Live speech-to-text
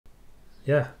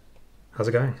Yeah, how's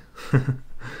it going?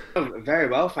 Oh, very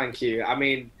well, thank you. I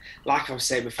mean, like I was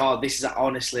saying before, this is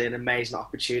honestly an amazing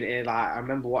opportunity. Like, I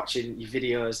remember watching your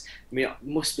videos. I mean, it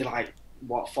must be like,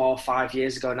 what, 4 or 5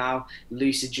 years ago now,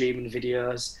 lucid dreaming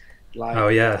videos. Oh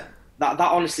Like, yeah. that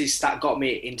honestly got me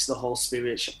into the whole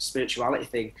spirituality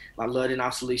thing, like learning how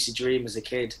to lucid dream as a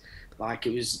kid. Like,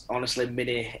 it was honestly a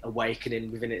mini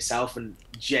awakening within itself, and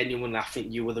genuinely, I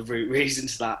think you were the root reason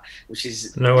to that, which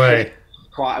is No way.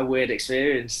 quite a weird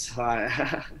experience. Like,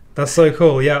 That's so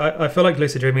cool. Yeah, I feel like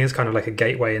lucid dreaming is kind of like a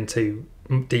gateway into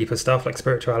deeper stuff like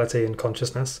spirituality and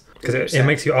consciousness because it 100%.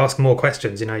 makes you ask more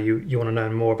questions. You want to know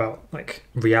more about like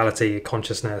reality,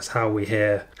 consciousness, how we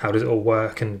hear, how does it all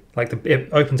work, and like it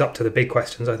opens up to the big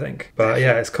questions, I think. But yeah,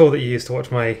 Definitely. it's cool that you used to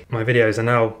watch my videos and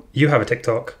now you have a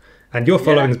TikTok and your Yeah.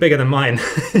 following is bigger than mine.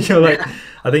 You're like,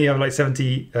 I think you have like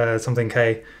 70 something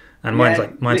K, and Yeah, mine's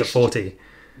at literally 40.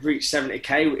 reached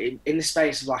 70K in the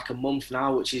space of like a month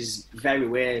now, which is very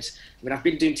weird. I mean, I've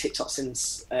been doing TikTok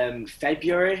since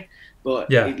February,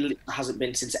 but Yeah, it hasn't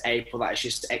been since April that it's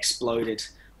just exploded.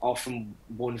 All from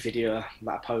one video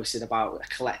that I posted about a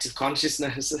collective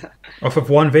consciousness. off of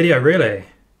one video, really.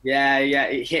 Yeah, yeah,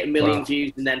 it hit a million Wow.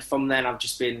 views, and then from then I've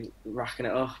just been racking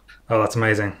it up. Oh, that's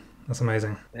amazing. That's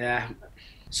amazing. Yeah.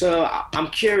 So I'm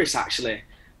curious, actually,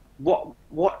 what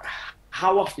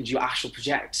how often do you astral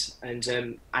project, and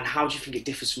how do you think it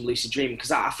differs from lucid dreaming?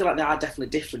 Because I feel like they are definitely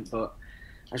different, but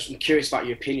I'm curious about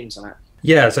your opinions on it.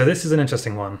 Yeah, so this is an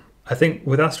interesting one. I think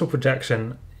with astral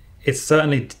projection, it's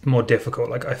certainly more difficult.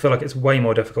 Like I feel like it's way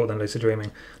more difficult than lucid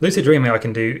dreaming. Lucid dreaming I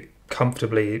can do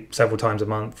comfortably several times a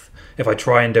month if I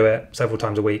try and do it several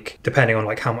times a week, depending on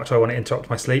like how much I want to interrupt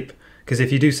my sleep. Because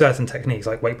if you do certain techniques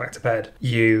like wake back to bed,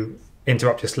 you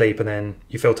interrupt your sleep and then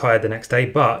you feel tired the next day,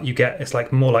 but it's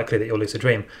like more likely that you'll lucid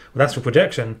dream. With astral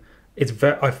projection,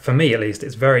 for me at least,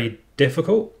 it's very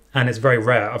difficult and it's very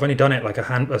rare. I've only done it like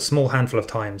a small handful of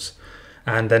times,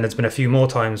 and then there's been a few more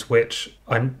times which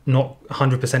I'm not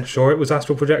 100% sure it was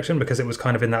astral projection because it was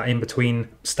kind of in that in between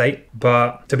state.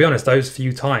 But to be honest, those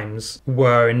few times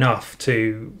were enough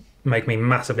to make me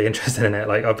massively interested in it.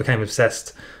 Like I became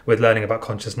obsessed with learning about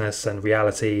consciousness and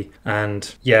reality.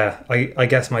 And yeah, I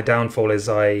guess my downfall is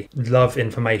I love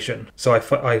information. So I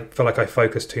feel like I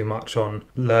focus too much on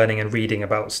learning and reading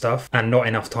about stuff and not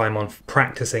enough time on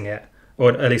practicing it,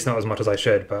 or at least not as much as I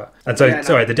should. But and so Yeah,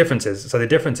 sorry, no, the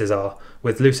differences are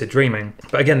with lucid dreaming.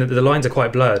 But again, the lines are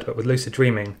quite blurred. But with lucid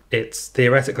dreaming, it's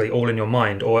theoretically all in your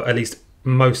mind, or at least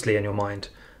mostly in your mind.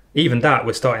 Even that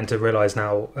we're starting to realize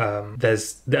now.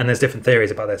 There's different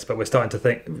theories about this, but we're starting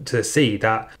to see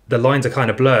that the lines are kind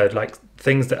of blurred. Like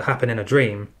things that happen in a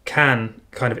dream can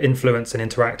kind of influence and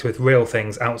interact with real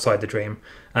things outside the dream.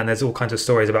 And there's all kinds of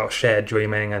stories about shared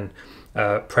dreaming and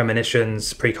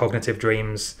premonitions, precognitive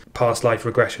dreams, past life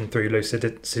regression through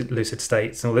lucid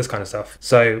states, and all this kind of stuff.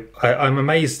 So I'm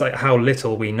amazed like how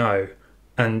little we know,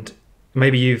 and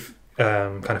maybe you've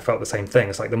kind of felt the same thing.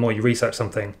 It's like the more you research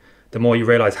something, the more you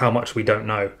realize how much we don't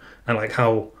know, and like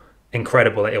how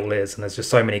incredible it all is. And there's just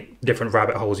so many different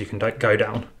rabbit holes you can go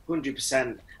down.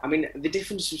 100%. I mean, the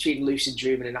difference between lucid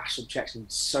dreaming and astral projection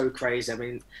is so crazy. I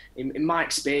mean, in my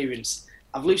experience,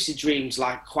 I've lucid dreamed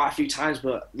like quite a few times,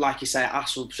 but like you say,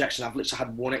 astral projection, I've literally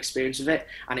had one experience of it,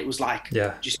 and it was like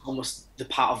Yeah. just almost the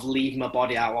part of leaving my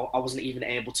body out. I wasn't even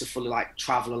able to fully like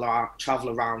travel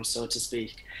around, so to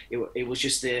speak. It was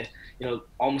just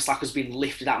almost like I was being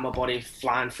lifted out of my body,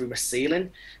 flying through my ceiling.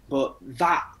 But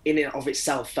that in and of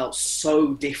itself felt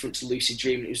so different to lucid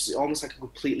dreaming. It was almost like a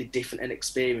completely different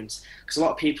experience. Because a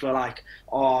lot of people are like,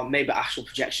 oh, maybe astral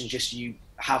projection just you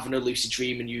having a lucid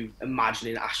dream and you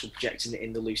imagining astral projecting it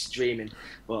in the lucid dreaming.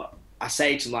 But I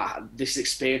say to them, like, this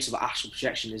experience of astral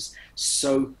projection is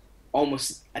so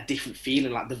almost a different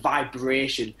feeling. Like the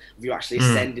vibration of you actually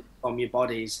Mm. ascending from your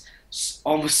bodies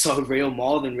almost so real,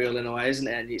 more than real in a way, isn't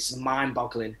it? And it's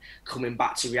mind-boggling coming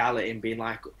back to reality and being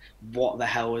like, what the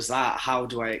hell was that? How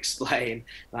do I explain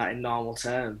that in normal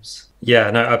terms?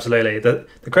 Yeah, no, absolutely. The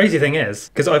crazy thing is,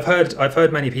 because I've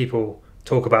heard many people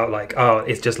talk about like, oh,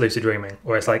 it's just lucid dreaming,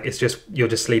 or it's like it's just you're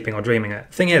just sleeping or dreaming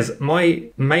it. Thing is, my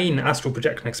main astral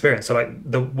projection experience, so like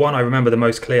the one I remember the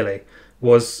most clearly,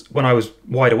 was when I was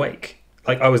wide awake.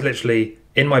 Like I was literally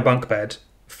in my bunk bed,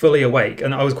 fully awake,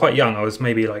 and I was quite young. I was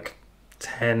maybe like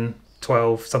 10,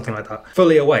 12, something like that,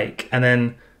 fully awake, and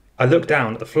then I looked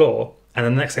down at the floor, and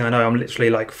then the next thing I know, I'm literally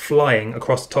like flying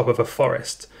across the top of a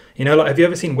forest. Like, have you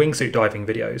ever seen wingsuit diving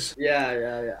videos Yeah,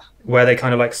 yeah, yeah. where they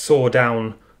kind of like soar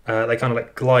down, they kind of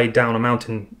like glide down a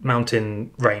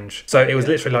mountain range? So it was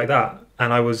Yeah. literally like that,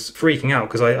 and I was freaking out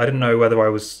because I didn't know whether I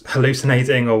was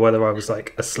hallucinating or whether I was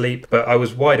like asleep, but I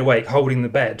was wide awake, holding the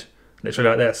bed, literally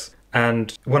like this.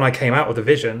 And when I came out of the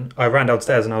vision, I ran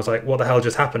downstairs and I was like, what the hell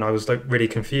just happened? I was like really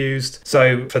confused.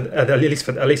 So at least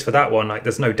for that one, like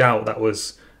there's no doubt that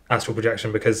was astral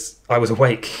projection because I was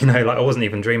awake, you know, like I wasn't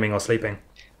even dreaming or sleeping.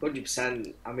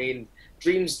 100%. I mean,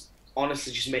 dreams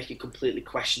honestly just make you completely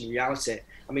question reality.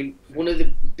 I mean, one of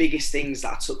the biggest things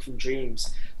that I took from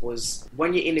dreams was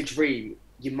when you're in a dream,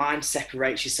 your mind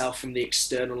separates yourself from the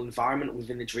external environment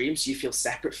within the dream, so you feel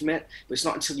separate from it. But it's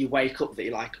not until you wake up that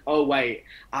you're like, oh wait,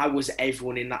 I was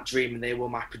everyone in that dream and they were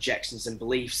my projections and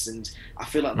beliefs. And I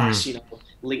feel like that's, you know,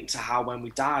 linked to how when we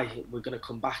die, we're going to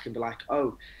come back and be like,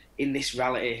 oh, in this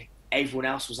reality, everyone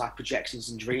else was our projections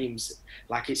and dreams.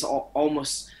 Like it's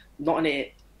almost not in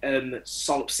a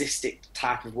solipsistic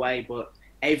type of way, but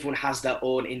everyone has their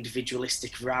own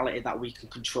individualistic reality that we can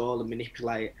control and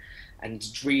manipulate.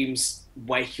 And dreams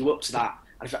wake you up to that.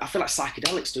 And I feel like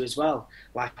psychedelics do as well.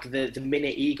 Like the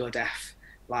minute ego death,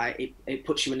 like it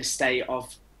puts you in a state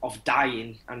of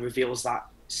dying and reveals that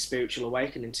spiritual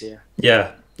awakening to you.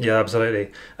 Yeah, yeah,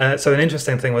 absolutely. So an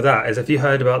interesting thing with that is, if you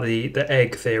heard about the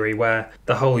egg theory, where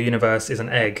the whole universe is an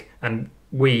egg and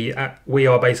we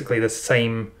are basically the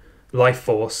same life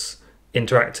force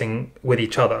interacting with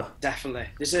each other. Definitely.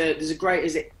 There's a great,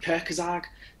 is it Kierkegaard?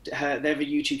 They have a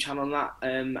YouTube channel on that,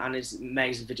 and it's an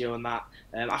amazing video on that.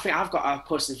 I think I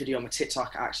posted a video on my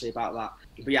TikTok actually about that.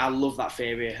 But yeah, I love that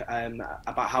theory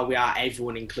about how we are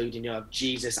everyone, including, you know,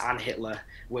 Jesus and Hitler.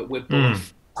 We're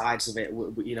both sides of it.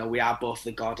 You know, we are both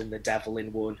the God and the devil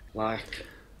in one. Like,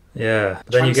 yeah.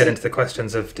 But then you get into the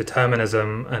questions of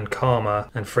determinism and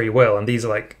karma and free will, and these are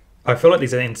like, I feel like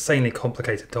these are insanely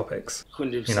complicated topics.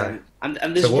 100%. You know? And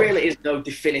there really is no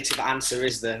definitive answer,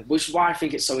 is there? Which is why I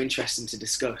think it's so interesting to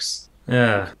discuss.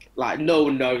 Yeah. Like, no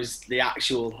one knows the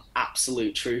actual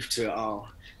absolute truth to it all.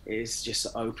 It's just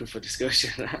open for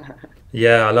discussion.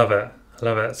 Yeah, I love it. I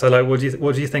love it. So, like, what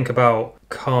do you think about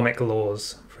karmic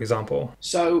laws, for example?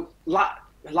 So, like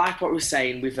what we were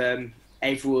saying with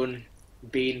everyone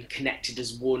being connected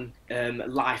as one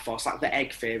life force, like the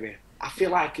egg theory. I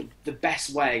feel like the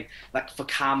best way, like, for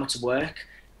karma to work,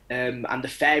 and the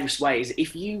fairest way is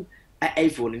if you,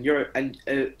 everyone, and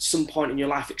at some point in your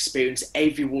life experience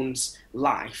everyone's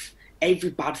life, every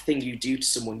bad thing you do to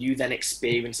someone, you then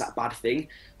experience that bad thing.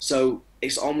 So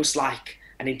it's almost like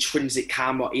an intrinsic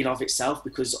karma in of itself,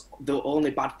 because the only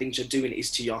bad things you're doing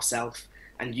is to yourself,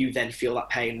 and you then feel that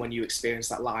pain when you experience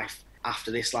that life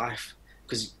after this life,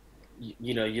 because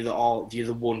you know you're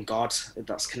the one God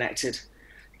that's connected.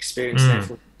 Experiencing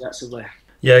it objectively.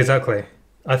 Yeah, exactly.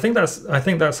 I think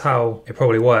that's how it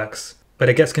probably works. But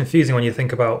it gets confusing when you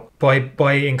think about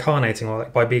by incarnating, or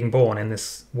like by being born in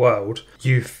this world,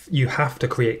 you have to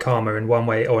create karma in one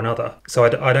way or another. So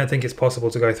I don't think it's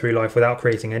possible to go through life without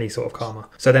creating any sort of karma.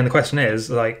 So then the question is,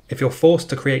 like, if you're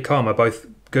forced to create karma, both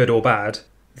good or bad,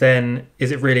 then is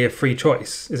it really a free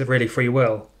choice? Is it really free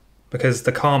will? Because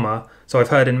the karma, so I've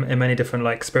heard in many different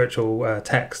like spiritual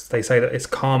texts, they say that it's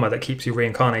karma that keeps you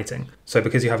reincarnating. So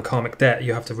because you have a karmic debt,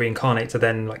 you have to reincarnate to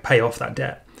then like pay off that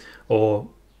debt or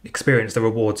experience the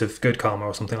rewards of good karma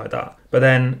or something like that. But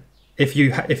then if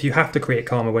you have to create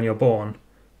karma when you're born,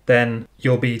 then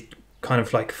you'll be kind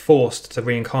of like forced to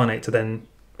reincarnate to then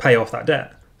pay off that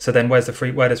debt. So then where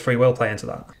does free will play into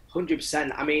that?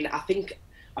 100%. I mean,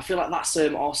 I feel like that's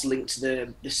also linked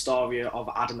to the story of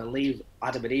Adam and Eve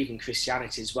in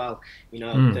Christianity as well. You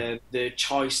know, the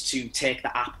choice to take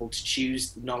the apple, to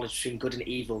choose knowledge between good and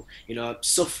evil. You know,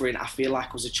 suffering, I feel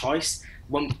like, was a choice.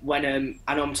 When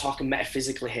I know I'm talking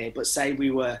metaphysically here, but say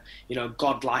we were, you know,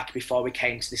 godlike before we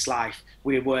came to this life,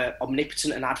 we were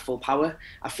omnipotent and had full power.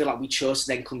 I feel like we chose to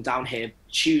then come down here,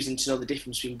 choosing to know the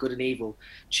difference between good and evil,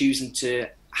 choosing to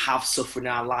have suffering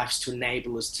in our lives to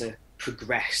enable us to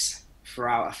progress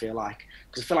throughout. I feel like,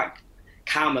 because I feel like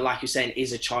karma, like you're saying,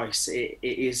 is a choice. It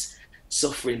is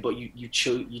suffering, but you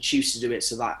choose to do it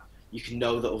so that you can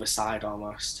know the other side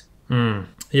almost.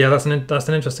 Yeah, that's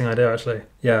an interesting idea actually.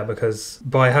 Yeah, because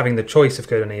by having the choice of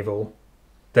good and evil,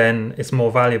 then it's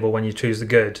more valuable when you choose the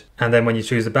good, and then when you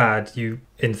choose the bad, you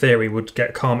in theory would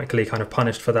get karmically kind of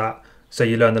punished for that. So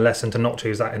you learn the lesson to not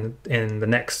choose that in the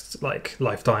next like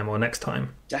lifetime or next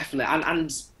time. Definitely,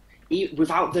 and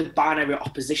without the binary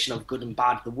opposition of good and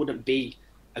bad, there wouldn't be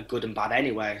a good and bad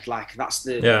anyway. Like that's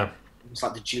it's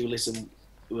like the dualism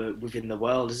within the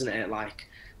world, isn't it? Like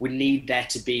we need there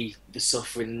to be the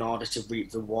suffering in order to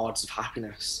reap the rewards of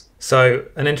happiness. So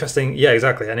an interesting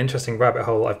rabbit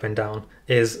hole I've been down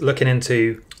is looking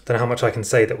into, I don't know how much I can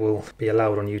say that will be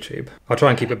allowed on YouTube. I'll try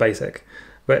and keep it basic.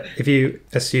 But if you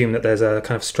assume that there's a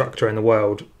kind of structure in the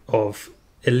world of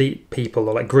elite people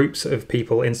or like groups of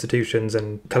people, institutions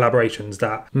and collaborations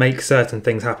that make certain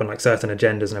things happen, like certain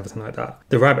agendas and everything like that.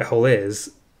 The rabbit hole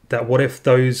is that what if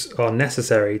those are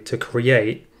necessary to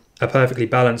create a perfectly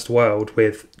balanced world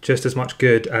with just as much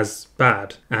good as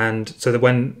bad? And so that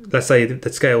when, let's say,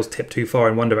 the scales tip too far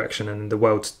in one direction and the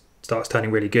world starts turning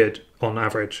really good on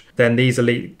average, then these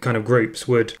elite kind of groups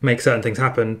would make certain things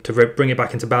happen to bring it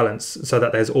back into balance, so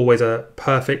that there's always a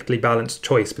perfectly balanced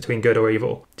choice between good or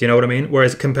evil. Do you know what I mean?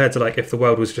 Whereas compared to like if the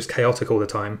world was just chaotic all the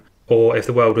time, or if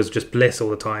the world was just bliss all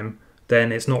the time,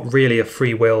 then it's not really a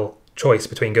free will choice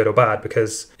between good or bad,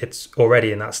 because it's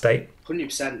already in that state.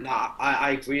 100%.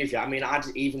 I agree with you. I mean, I'd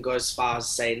even go as far as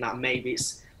saying that maybe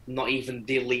it's not even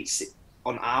the elites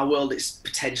on our world, it's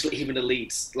potentially even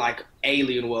elites, like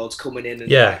alien worlds coming in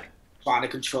and like, trying to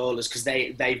control us, because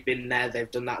they've been there,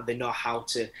 they've done that, they know how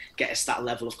to get us that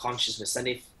level of consciousness. And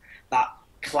if that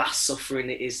class suffering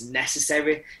is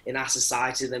necessary in our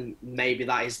society, then maybe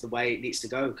that is the way it needs to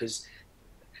go. Because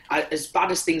as bad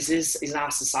as things is in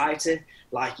our society,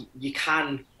 like you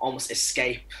can almost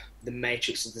escape the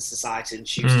matrix of the society and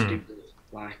choose to do good,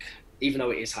 like even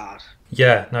though it is hard.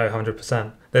 Yeah, no,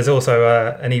 100%. There's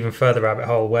also an even further rabbit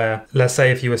hole where, let's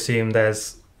say if you assume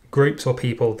there's groups or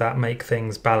people that make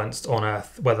things balanced on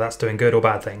Earth, whether that's doing good or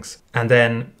bad things, but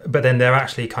then they're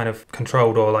actually kind of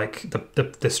controlled, or like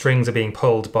the strings are being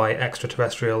pulled by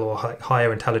extraterrestrial or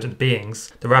higher intelligent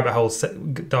beings. The rabbit hole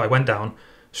that I went down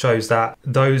shows that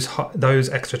those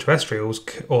extraterrestrials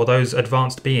or those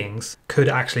advanced beings could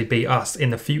actually be us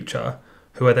in the future,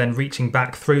 who are then reaching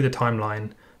back through the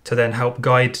timeline to then help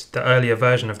guide the earlier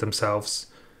version of themselves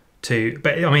to...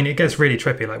 But I mean, it gets really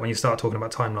trippy, like when you start talking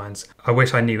about timelines. I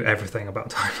wish I knew everything about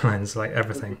timelines, like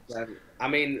everything. I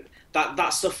mean,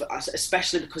 that stuff,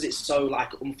 especially because it's so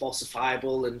like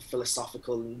unfalsifiable and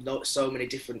philosophical, and so many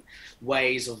different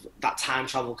ways of that time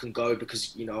travel can go,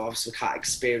 because, you know, obviously we can't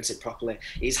experience it properly.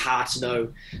 It's hard to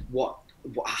know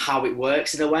how it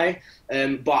works in a way.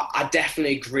 But I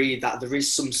definitely agree that there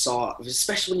is some sort of,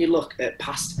 especially when you look at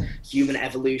past human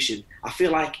evolution, I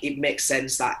feel like it makes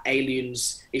sense that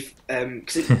aliens, if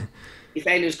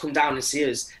aliens come down and see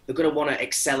us, they're going to want to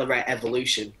accelerate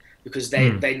evolution, because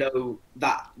they know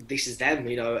that this is them,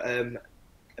 you know,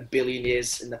 a billion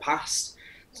years in the past.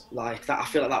 Like that, I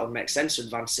feel like that would make sense to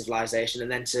advanced civilization,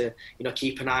 and then to, you know,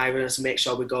 keep an eye on us, make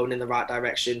sure we're going in the right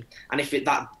direction. And if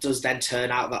that does then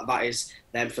turn out that is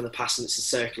them from the past and it's a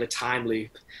circular time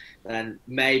loop, then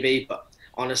maybe. But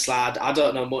honestly, I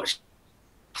don't know much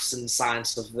in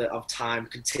science of time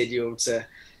continuum to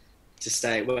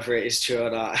state whether it is true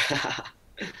or not.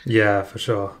 Yeah, for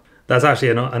sure. That's actually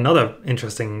another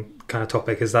interesting kind of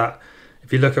topic, is that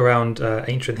if you look around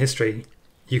ancient history,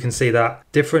 you can see that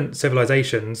different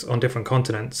civilizations on different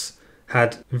continents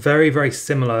had very, very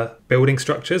similar building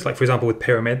structures, like for example with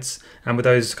pyramids and with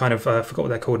those kind of, I forgot what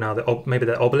they're called now, maybe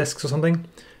they're obelisks or something.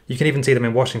 You can even see them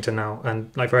in Washington now,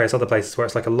 and like various other places where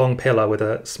it's like a long pillar with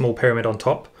a small pyramid on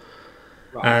top.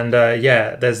 Right. And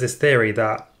there's this theory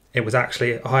that it was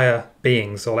actually higher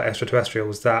beings, or like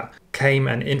extraterrestrials, that came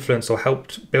and influenced or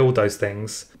helped build those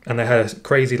things, and they had a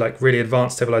crazy, like really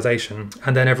advanced civilization.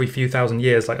 And then every few thousand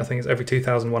years, like I think it's every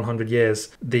 2,100 years,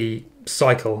 the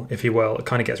cycle, if you will, it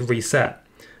kind of gets reset,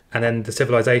 and then the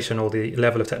civilization or the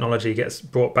level of technology gets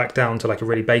brought back down to like a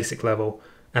really basic level,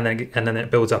 and then it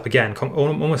builds up again,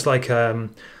 almost like a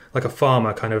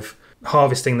farmer kind of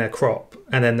harvesting their crop,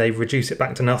 and then they reduce it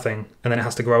back to nothing, and then it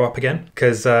has to grow up again.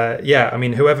 Because I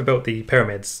mean, whoever built the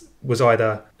pyramids was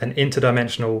either an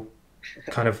interdimensional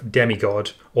kind of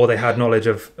demigod, or they had knowledge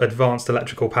of advanced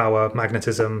electrical power,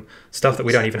 magnetism, stuff that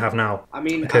we don't even have now. I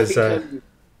mean, because I don't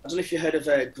know if you heard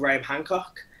of Graham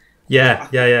Hancock.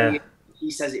 Yeah.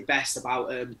 He says it best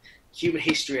about human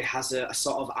history has a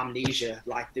sort of amnesia.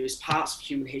 Like there is parts of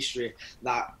human history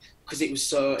that, because it was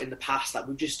so in the past, that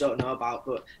we just don't know about.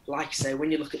 But like I say,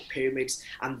 when you look at pyramids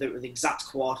and the exact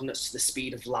coordinates to the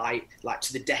speed of light, like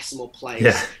to the decimal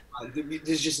place,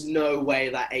 there's just no way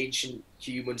that ancient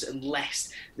humans,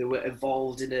 unless they were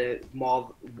evolved in a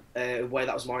more way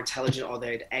that was more intelligent, or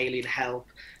they had alien help,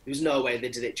 there was no way they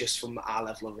did it just from our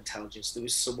level of intelligence. There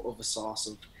was some other source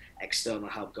of external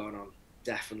help going on,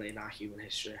 definitely, in our human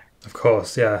history. Of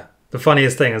course, yeah. The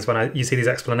funniest thing is when you see these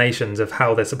explanations of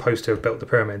how they're supposed to have built the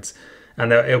pyramids,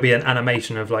 and it'll be an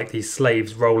animation of like these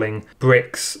slaves rolling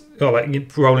bricks, or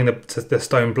like rolling the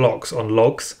stone blocks on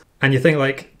logs, and you think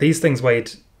like these things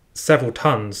weighed several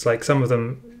tons, like some of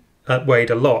them weighed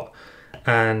a lot,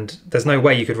 and there's no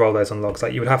way you could roll those on logs.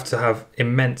 Like you would have to have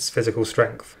immense physical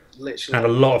strength, literally, and a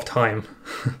lot of time.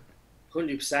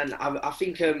 100%. I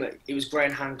think it was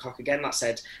Graham Hancock again that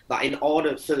said that in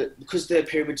order for, because the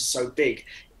pyramids are so big,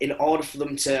 in order for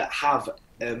them to have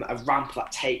a ramp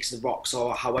that takes the rocks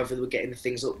or however they were getting the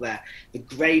things up there, the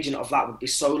gradient of that would be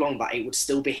so long that it would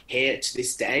still be here to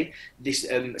this day, this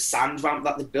sand ramp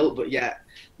that they built, but yet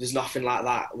there's nothing like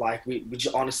that. Like we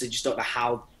just, honestly just don't know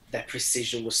how their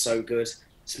precision was so good.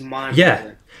 It's mind-blowing.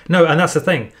 Yeah, no, and that's the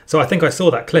thing. So I think I saw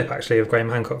that clip actually of Graham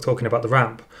Hancock talking about the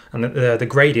ramp and the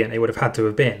gradient it would have had to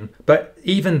have been. But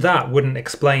even that wouldn't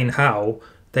explain how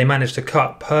they managed to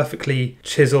cut perfectly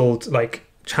chiseled like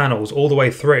channels all the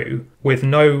way through with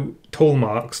no tool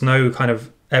marks, no kind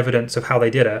of evidence of how they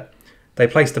did it. They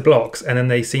placed the blocks and then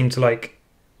they seem to like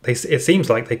it seems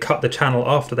like they cut the channel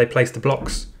after they placed the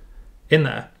blocks in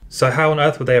there. So how on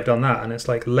earth would they have done that? And it's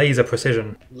like laser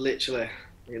precision. Literally.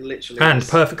 It literally and is.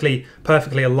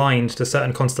 perfectly aligned to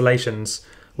certain constellations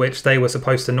which they were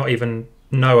supposed to not even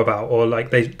know about, or like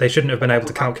they shouldn't have been able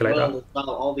to calculate that. Well,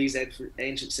 all these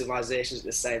ancient civilizations at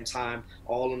the same time,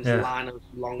 all in the line of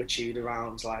longitude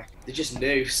around, like they just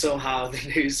knew somehow.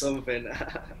 They knew something.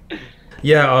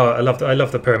 Yeah, I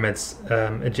love the pyramids,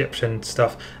 Egyptian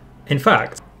stuff. In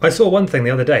fact, I saw one thing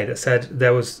the other day that said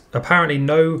there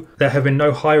have been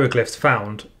no hieroglyphs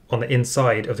found on the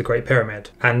inside of the Great Pyramid,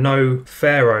 and no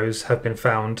pharaohs have been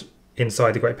found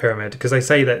inside the Great Pyramid, because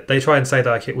they try and say that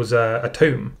like it was a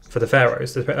tomb for the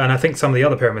pharaohs, and I think some of the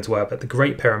other pyramids were, but the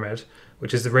Great Pyramid,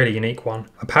 which is the really unique one,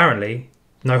 apparently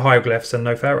no hieroglyphs and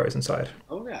no pharaohs inside.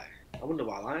 Oh yeah, I wonder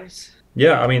why that is.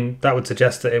 Yeah, I mean that would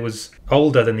suggest that it was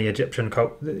older than the Egyptian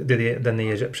than the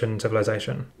Egyptian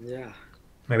civilization. Yeah.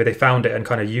 Maybe they found it and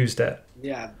kind of used it.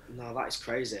 Yeah, no, that is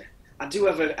crazy. I do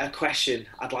have a question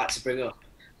I'd like to bring up.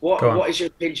 What is your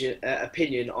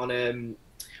opinion on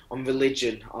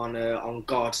religion, on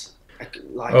God,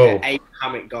 like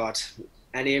Abrahamic God?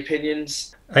 Any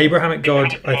opinions? Abrahamic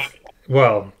God.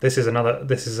 Well, this is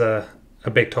a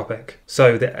big topic.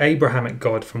 So the Abrahamic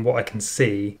God, from what I can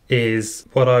see, is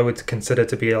what I would consider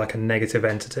to be like a negative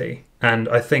entity, and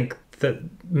I think that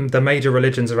the major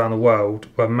religions around the world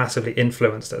were massively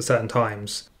influenced at certain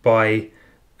times by.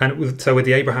 So with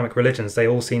the Abrahamic religions, they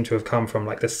all seem to have come from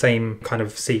like the same kind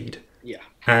of seed. Yeah.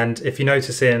 And if you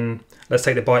notice let's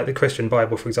take the Christian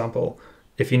Bible, for example,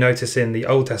 if you notice in the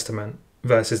Old Testament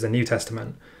versus the New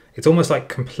Testament, it's almost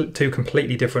like two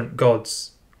completely different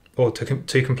gods, or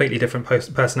two completely different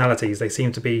personalities. They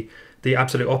seem to be the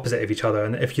absolute opposite of each other.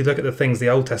 And if you look at the things the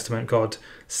Old Testament God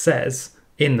says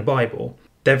in the Bible,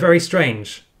 they're very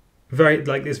strange.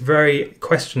 It's very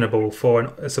questionable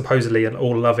for supposedly an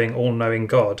all-loving, all-knowing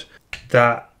God,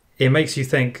 that it makes you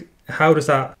think, how does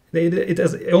that?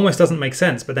 It almost doesn't make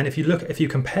sense. But then if you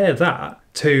compare that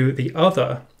to the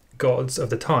other gods of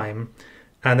the time,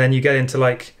 and then you get into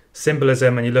like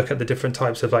symbolism, and you look at the different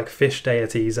types of like fish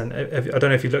deities, and I don't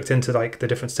know if you've looked into like the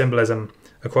different symbolism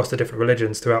across the different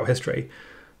religions throughout history,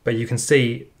 but you can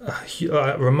see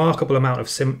a remarkable amount of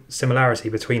similarity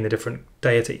between the different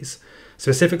deities.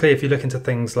 Specifically, if you look into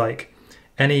things like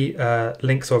any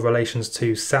links or relations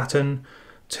to Saturn,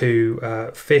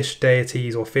 to fish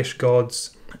deities or fish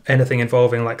gods, anything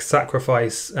involving like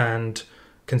sacrifice and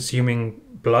consuming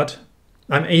blood.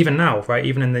 Even now, right?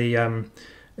 Even in the,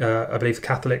 I believe,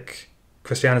 Catholic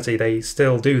Christianity, they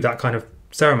still do that kind of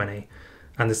ceremony.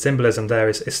 And the symbolism there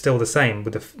is still the same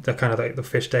with the kind of like the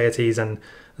fish deities, and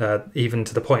even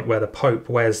to the point where the Pope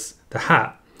wears the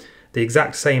hat, the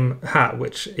exact same hat,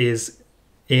 which is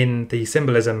in the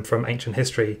symbolism from ancient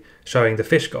history showing the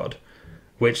fish god,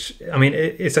 which, I mean,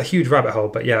 it's a huge rabbit hole.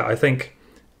 But yeah, I think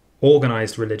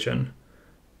organized religion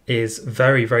is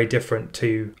very, very different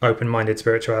to open-minded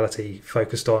spirituality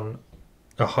focused on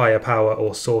a higher power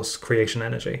or source creation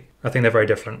energy. I think they're very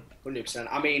different. 100%.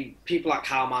 I mean, people like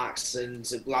Karl Marx, and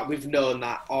like we've known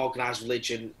that organized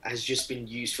religion has just been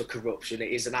used for corruption.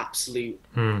 It is an absolute,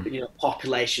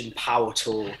 population power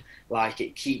tool. Like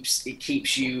it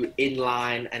keeps you in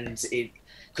line, and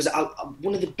because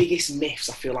one of the biggest myths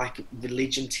I feel like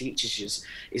religion teaches us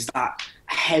is that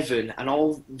heaven and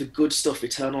all the good stuff,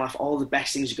 eternal life, all the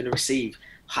best things you're going to receive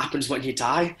happens when you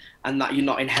die, and that you're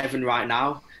not in heaven right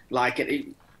now. Like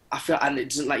I feel, and it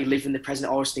doesn't let you live in the present.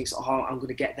 It always thinks, oh, I'm going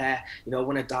to get there.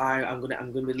 When I die, I'm going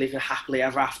to be living happily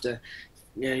ever after.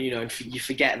 And you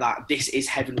forget that this is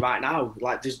heaven right now.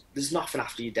 Like there's nothing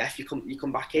after your death. You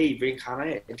come back here, you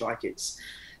reincarnate. Like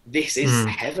this is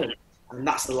heaven, and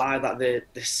that's the lie that they're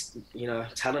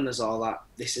telling us all, that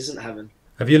this isn't heaven.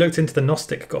 Have you looked into the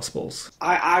Gnostic Gospels?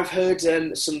 I've heard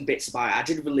some bits about it. I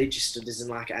did religious studies in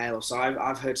like ALE, so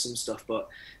I've heard some stuff. But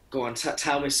go on,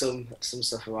 tell me some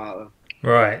stuff about them.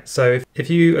 Right. So if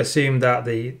you assume that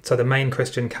the main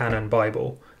Christian canon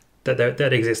Bible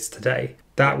that exists today.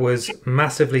 That was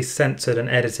massively censored and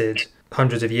edited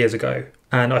hundreds of years ago.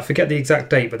 And I forget the exact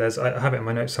date, but I have it in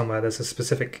my notes somewhere. There's a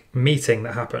specific meeting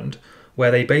that happened where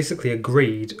they basically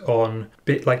agreed on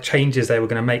changes they were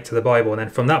going to make to the Bible. And then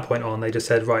from that point on, they just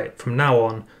said, right, from now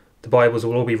on, the Bibles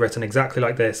will all be written exactly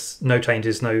like this. No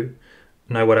changes, no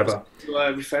whatever. You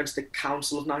referring to the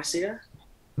Council of Nicaea?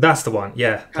 That's the one,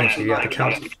 yeah. Thank you. Yeah, the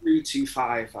Council.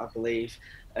 325, I believe.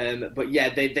 But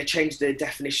yeah, they changed the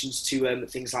definitions to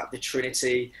things like the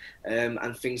Trinity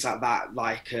and things like that,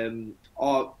 like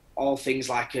all things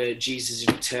like Jesus'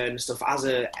 return and stuff as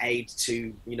an aid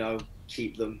to, you know,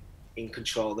 keep them in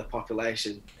control of the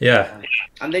population. Yeah.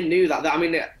 And they knew that. I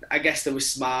mean, I guess they were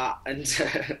smart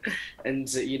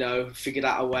and you know, figured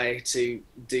out a way to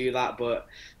do that. But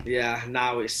yeah,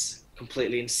 now it's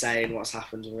completely insane what's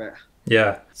happened with it.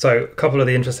 Yeah. So a couple of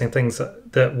the interesting things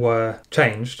that were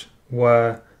changed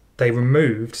were they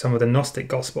removed some of the Gnostic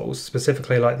Gospels,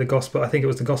 specifically like the Gospel, I think it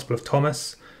was the Gospel of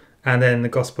Thomas, and then the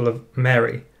Gospel of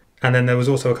Mary. And then there was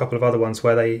also a couple of other ones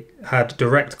where they had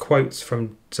direct quotes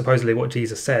from supposedly what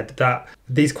Jesus said, that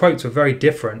these quotes were very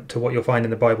different to what you'll find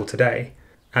in the Bible today.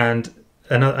 And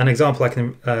an example I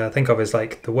can think of is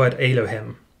like the word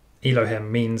Elohim.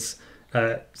 Elohim means,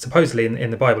 supposedly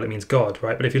in the Bible, it means God,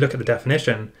 right? But if you look at the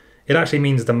definition, it actually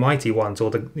means the mighty ones,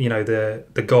 or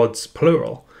the gods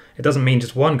plural. It doesn't mean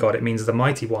just one God, it means the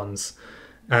mighty ones.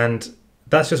 And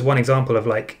that's just one example of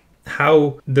like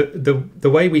how the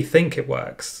way we think it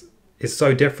works is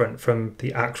so different from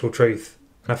the actual truth.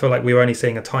 And I feel like we were only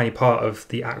seeing a tiny part of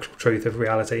the actual truth of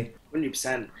reality.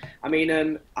 100%. I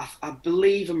mean, I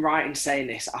believe I'm right in saying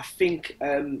this. I think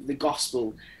the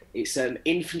gospel, it's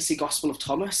infancy gospel of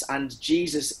Thomas, and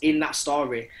Jesus in that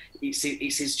story, it's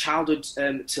his childhood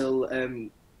till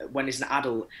when he's an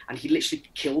adult, and he literally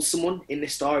kills someone in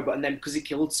this story. But and then because he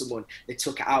killed someone, they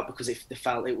took it out because they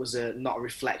felt it was not a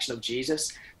reflection of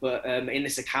Jesus. But in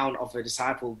this account of a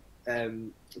disciple,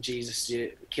 Jesus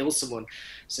kills someone.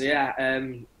 So yeah,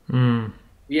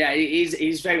 yeah, it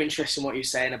is very interesting what you're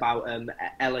saying about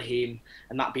Elohim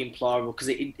and that being plural, because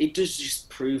it does just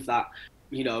prove that,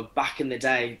 you know, back in the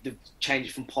day, they've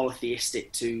changed from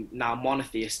polytheistic to now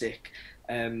monotheistic.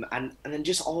 And then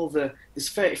just there's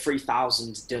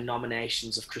 33,000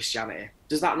 denominations of Christianity.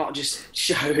 Does that not just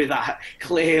show that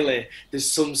clearly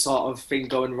there's some sort of thing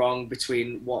going wrong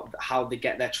between how they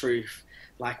get their truth?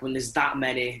 Like when there's that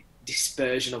many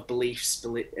dispersion of beliefs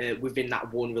within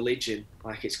that one religion,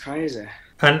 like it's crazy.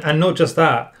 And not just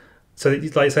that. So like you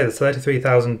say, there's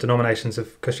 33,000 denominations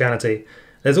of Christianity.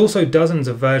 There's also dozens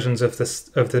of versions of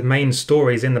the main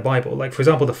stories in the Bible. Like for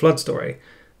example, the flood story.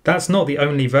 That's not the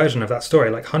only version of that story.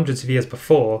 Like hundreds of years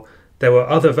before, there were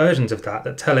other versions of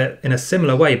that tell it in a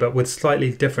similar way, but with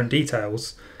slightly different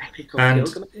details. Epic of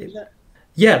Gilgamesh, is it?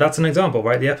 Yeah, that's an example,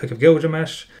 right? The Epic of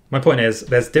Gilgamesh. My point is,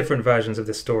 there's different versions of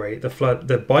this story.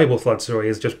 The Bible flood story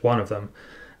is just one of them,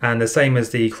 and the same as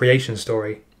the creation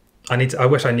story. I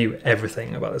wish I knew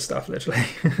everything about this stuff, literally.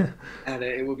 And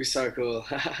it would be so cool.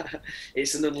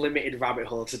 It's an unlimited rabbit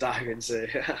hole to dive into.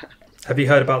 Have you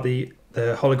heard about the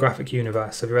holographic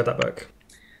universe? Have you read that book?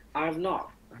 I have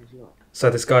not. So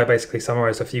this guy basically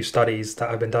summarized a few studies that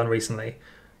have been done recently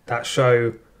that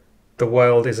show the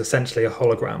world is essentially a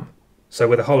hologram. So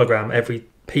with a hologram, every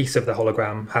piece of the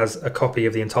hologram has a copy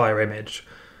of the entire image.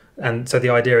 And so the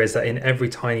idea is that in every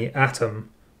tiny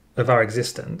atom of our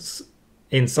existence,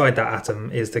 inside that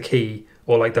atom is the key,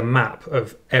 or like the map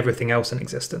of everything else in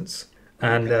existence.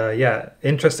 And yeah,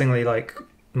 interestingly, like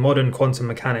modern quantum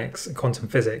mechanics and quantum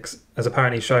physics has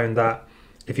apparently shown that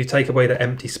if you take away the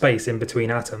empty space in between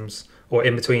atoms, or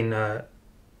in between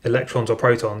electrons or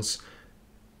protons,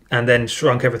 and then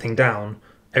shrunk everything down,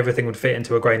 everything would fit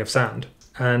into a grain of sand.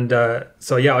 And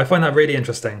so yeah, I find that really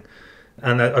interesting.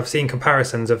 And I've seen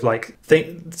comparisons of like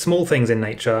small things in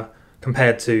nature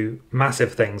compared to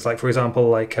massive things, like for example,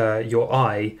 like your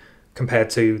eye compared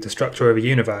to the structure of a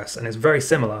universe, and it's very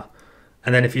similar.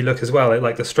 And then if you look as well at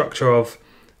like the structure of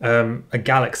a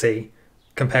galaxy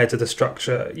compared to the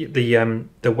structure,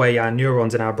 the way our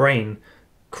neurons in our brain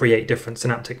create different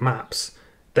synaptic maps,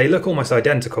 they look almost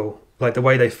identical, like the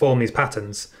way they form these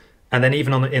patterns. And then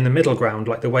even in the middle ground,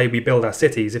 like the way we build our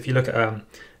cities, if you look at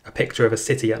a picture of a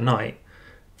city at night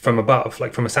from above,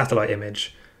 like from a satellite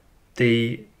image,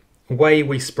 the way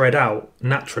we spread out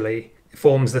naturally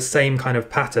forms the same kind of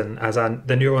pattern as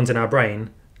the neurons in our brain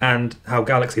and how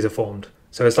galaxies are formed.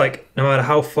 So it's like no matter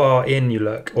how far in you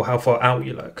look or how far out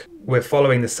you look, we're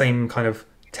following the same kind of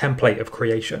template of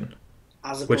creation.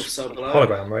 As above, so below.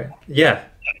 Hologram, right? Yeah,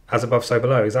 as above, so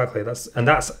below, exactly. That's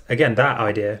again, that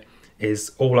idea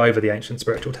is all over the ancient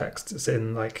spiritual texts. It's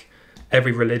in like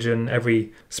every religion,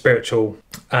 every spiritual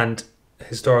and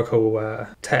historical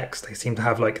text, they seem to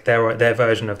have like their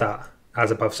version of that,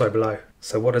 as above, so below.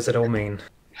 So what does it all mean?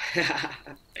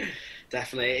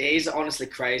 Definitely, it is honestly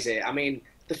crazy. I mean,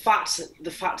 the fact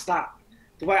that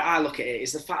the way I look at it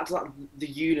is the fact that the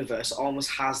universe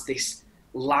almost has this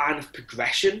line of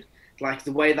progression, like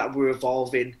the way that we're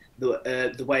evolving,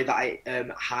 the way that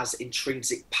it has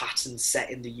intrinsic patterns set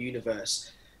in the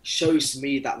universe, shows to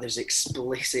me that there's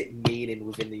explicit meaning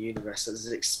within the universe. There's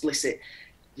an explicit,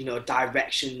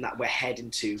 direction that we're heading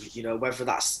to. Whether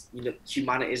that's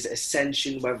humanity's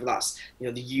ascension, whether that's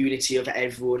the unity of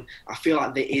everyone. I feel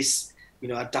like there is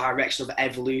a direction of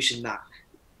evolution that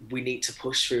we need to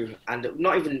push through, and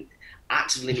not even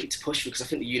actively need to push through, because I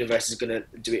think the universe is going to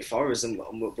do it for us, and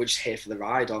we're just here for the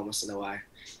ride, almost, in a way.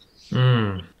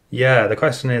 Yeah, the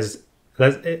question is,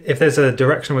 if there's a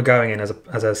direction we're going in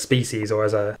as a species, or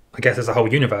as a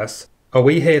whole universe, are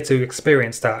we here to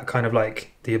experience that, kind of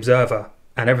like the observer,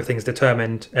 and everything's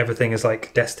determined, everything is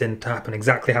like destined to happen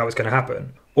exactly how it's going to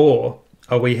happen? Or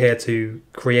are we here to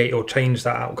create or change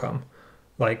that outcome,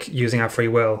 like using our free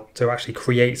will to actually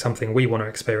create something we want to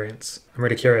experience? I'm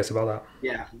really curious about that.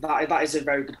 Yeah, that is a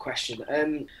very good question.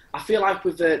 I feel like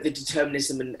with the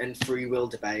determinism and free will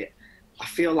debate, I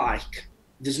feel like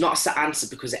there's not a set answer,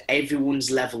 because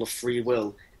everyone's level of free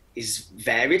will is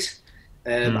varied.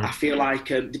 I feel like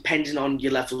depending on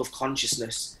your level of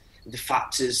consciousness, the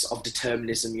factors of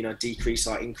determinism, decrease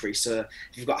or increase. So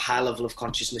if you've got a high level of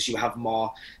consciousness, you have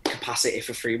more capacity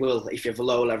for free will. If you have a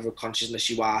low level of consciousness,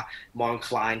 you are more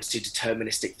inclined to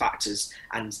deterministic factors,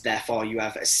 and therefore you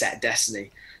have a set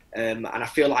destiny. And I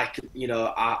feel like,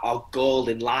 our goal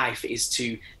in life is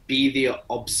to be the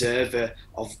observer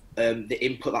of the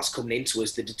input that's coming into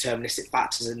us, the deterministic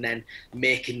factors, and then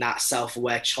making that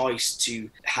self-aware choice to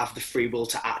have the free will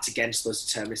to act against those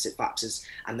deterministic factors.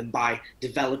 And then by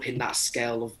developing that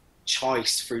scale of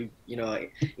choice through,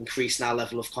 increasing our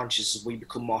level of consciousness, we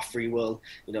become more free will,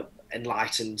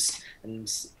 enlightened.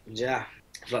 And yeah,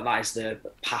 I feel like that is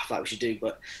the path that we should do.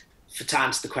 But to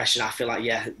answer the question, I feel like,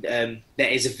 there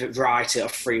is a variety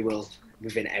of free will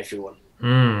within everyone.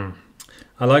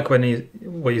 I like what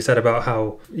you said about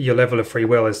how your level of free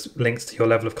will is linked to your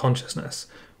level of consciousness.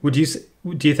 Do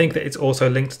you think that it's also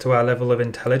linked to our level of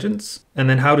intelligence? And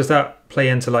then how does that play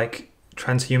into like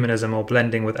transhumanism or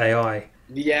blending with AI?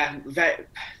 Yeah,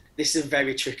 this is a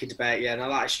very tricky debate. Yeah, no,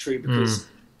 that is true, because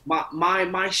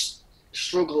my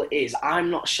struggle is,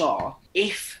 I'm not sure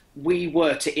if we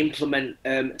were to implement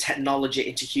technology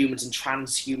into humans and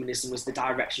transhumanism was the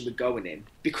direction we're going in,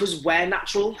 because we're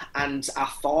natural and our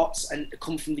thoughts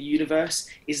come from the universe,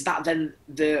 is that then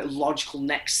the logical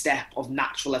next step of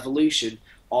natural evolution?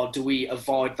 Or do we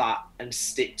avoid that and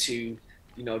stick to,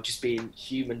 just being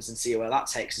humans and see where that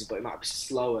takes us? But it might be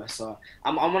slower. So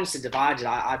I'm honestly divided.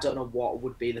 I don't know what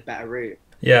would be the better route.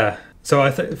 Yeah. So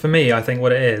for me, I think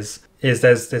what it is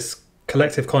there's this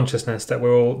collective consciousness that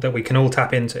we can all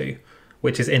tap into,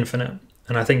 which is infinite.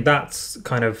 And I think that's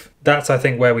I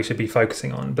think where we should be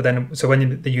focusing on. But then, so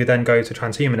when you then go to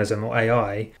transhumanism or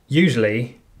AI,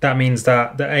 usually that means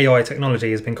that the AI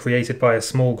technology has been created by a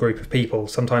small group of people,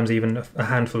 sometimes even a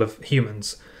handful of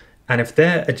humans. And if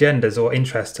their agendas or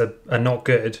interests are not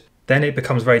good, then it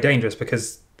becomes very dangerous,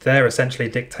 because they're essentially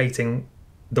dictating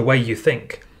the way you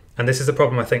think. And this is a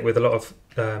problem, I think, with a lot of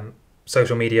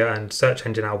social media and search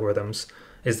engine algorithms,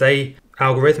 is they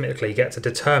algorithmically get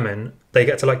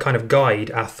to like kind of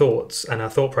guide our thoughts and our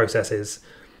thought processes.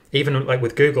 Even like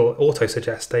with Google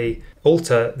auto-suggest, they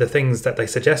alter the things that they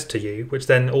suggest to you, which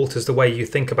then alters the way you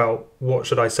think about what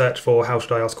should I search for, how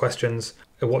should I ask questions,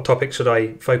 what topics should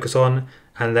I focus on.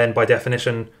 And then by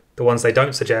definition, the ones they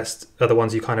don't suggest are the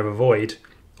ones you kind of avoid,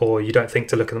 or you don't think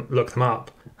to look them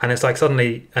up. And it's like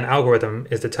suddenly an algorithm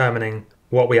is determining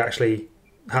what we actually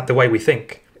the way we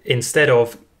think, instead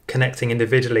of connecting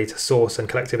individually to source and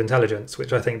collective intelligence,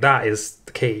 which I think that is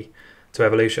the key to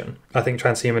evolution. I think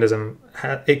transhumanism,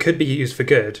 it could be used for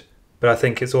good, but I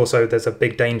think it's also, there's a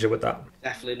big danger with that.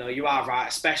 Definitely, no, you are right,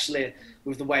 especially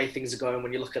with the way things are going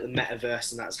when you look at the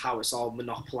metaverse, and that's how it's all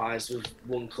monopolised with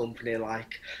one company.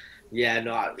 Like, yeah,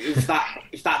 no, if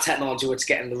that technology were to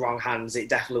get in the wrong hands, it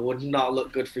definitely would not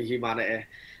look good for humanity.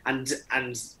 And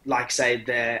like I say,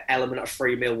 the element of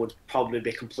free will would probably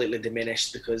be completely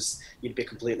diminished, because you'd be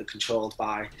completely controlled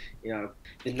by,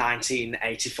 the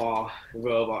 1984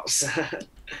 robots.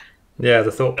 Yeah,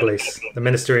 the thought police, the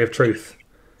Ministry of Truth.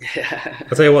 Yeah.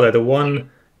 I'll tell you what though,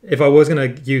 if I was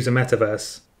going to use a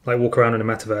metaverse, like walk around in a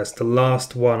metaverse, the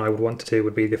last one I would want to do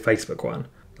would be the Facebook one.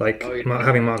 Like,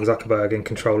 having Mark Zuckerberg in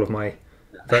control of my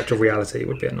virtual reality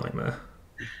would be a nightmare.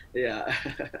 Yeah.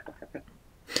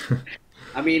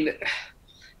 I mean,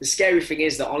 the scary thing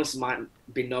is that honestly might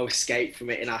be no escape from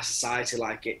it in our society.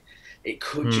 Like it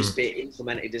could Hmm. just be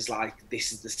implemented as like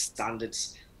this is the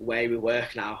standards way we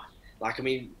work now. Like I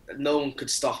mean, no one could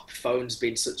stop phones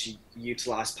being such a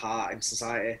utilized part in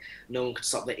society. No one could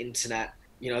stop the internet.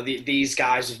 You know, these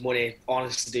guys with money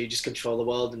honestly do just control the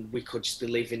world, and we could just be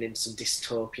living in some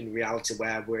dystopian reality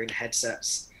where we're in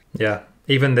headsets. Yeah,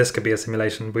 even this could be a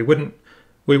simulation. We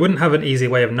wouldn't have an easy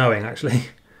way of knowing actually.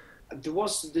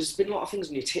 There's been a lot of things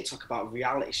on your TikTok about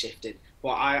reality shifting, but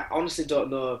I honestly don't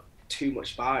know too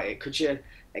much about it. Could you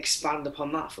expand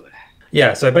upon that for me?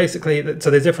 Yeah, so basically,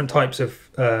 so there's different types of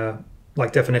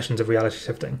like definitions of reality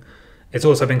shifting. It's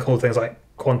also been called things like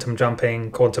quantum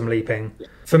jumping, quantum leaping. Yeah.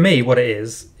 For me, what it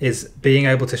is being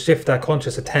able to shift our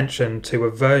conscious attention to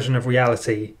a version of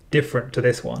reality different to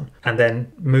this one, and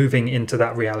then moving into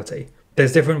that reality.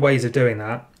 There's different ways of doing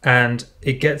that, and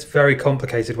it gets very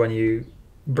complicated when you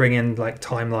bring in like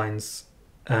timelines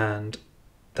and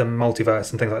the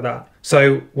multiverse and things like that.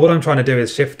 So what I'm trying to do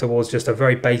is shift towards just a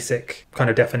very basic kind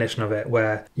of definition of it,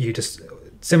 where you just,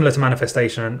 similar to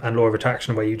manifestation and law of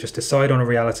attraction, where you just decide on a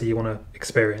reality you want to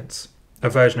experience, a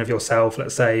version of yourself,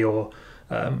 let's say, or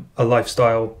a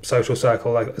lifestyle, social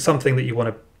circle, like something that you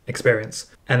want to experience,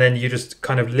 and then you just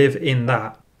kind of live in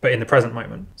that, but in the present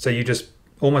moment. So you just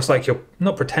almost like you're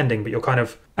not pretending, but you're kind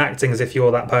of acting as if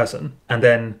you're that person, and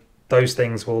then those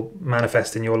things will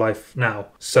manifest in your life now.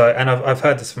 So, and I've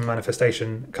heard this from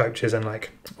manifestation coaches and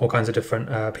like all kinds of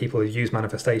different people who use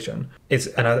manifestation.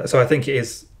 So I think it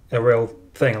is a real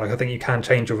thing. Like I think you can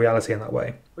change your reality in that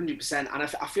way. 100%. And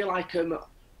I feel like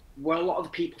where a lot of the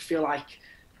people feel like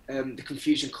the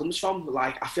confusion comes from,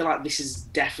 like I feel like this is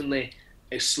definitely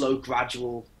a slow,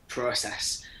 gradual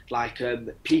process. Like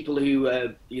people who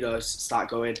start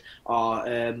going, or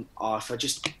if I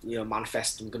just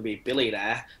manifest I'm going to be a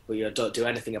billionaire, but don't do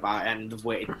anything about it, and they've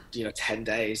waited 10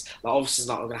 days. Like obviously it's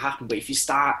not going to happen. But if you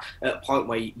start at a point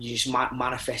where you just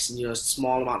manifest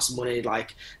small amounts of money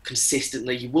like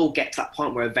consistently, you will get to that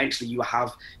point where eventually you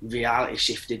have reality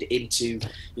shifted into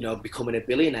becoming a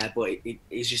billionaire. But it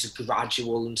is just a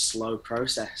gradual and slow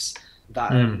process.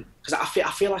 That because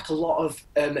I feel like a lot of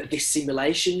this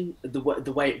simulation, the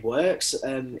way it works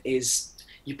is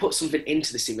you put something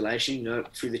into the simulation,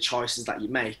 through the choices that you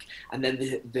make, and then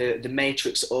the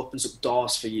matrix opens up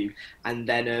doors for you, and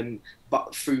then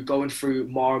but through going through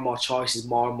more and more choices,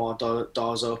 more and more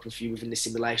doors open for you within the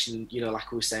simulation.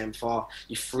 Like we were saying before,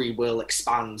 your free will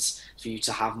expands for you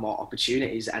to have more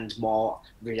opportunities and more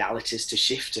realities to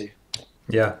shift to.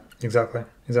 Yeah, exactly.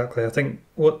 I think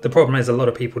what the problem is, a lot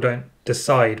of people don't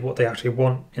decide what they actually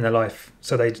want in their life.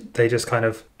 So they just kind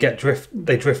of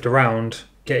they drift around,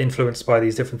 get influenced by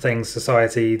these different things,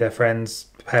 society, their friends,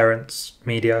 parents,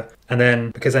 media. And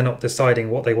then because they're not deciding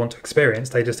what they want to experience,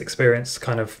 they just experience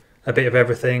kind of a bit of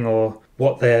everything, or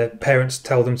what their parents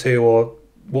tell them to, or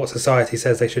what society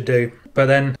says they should do. But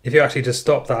then if you actually just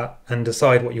stop that and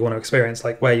decide what you want to experience,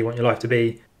 like where you want your life to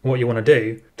be, what you want to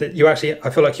do, that I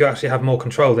feel like you actually have more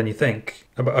control than you think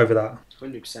about over that.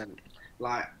 100%.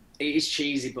 Like it is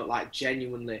cheesy, but like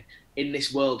genuinely in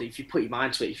this world, if you put your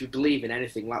mind to it, if you believe in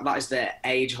anything, like that is the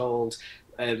age-old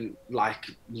like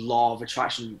law of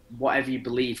attraction. Whatever you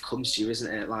believe comes to you,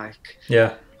 isn't it? Like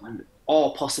Yeah.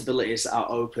 all possibilities are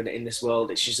open in this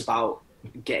world. It's just about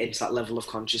getting to that level of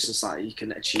consciousness that you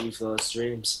can achieve those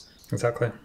dreams. Exactly.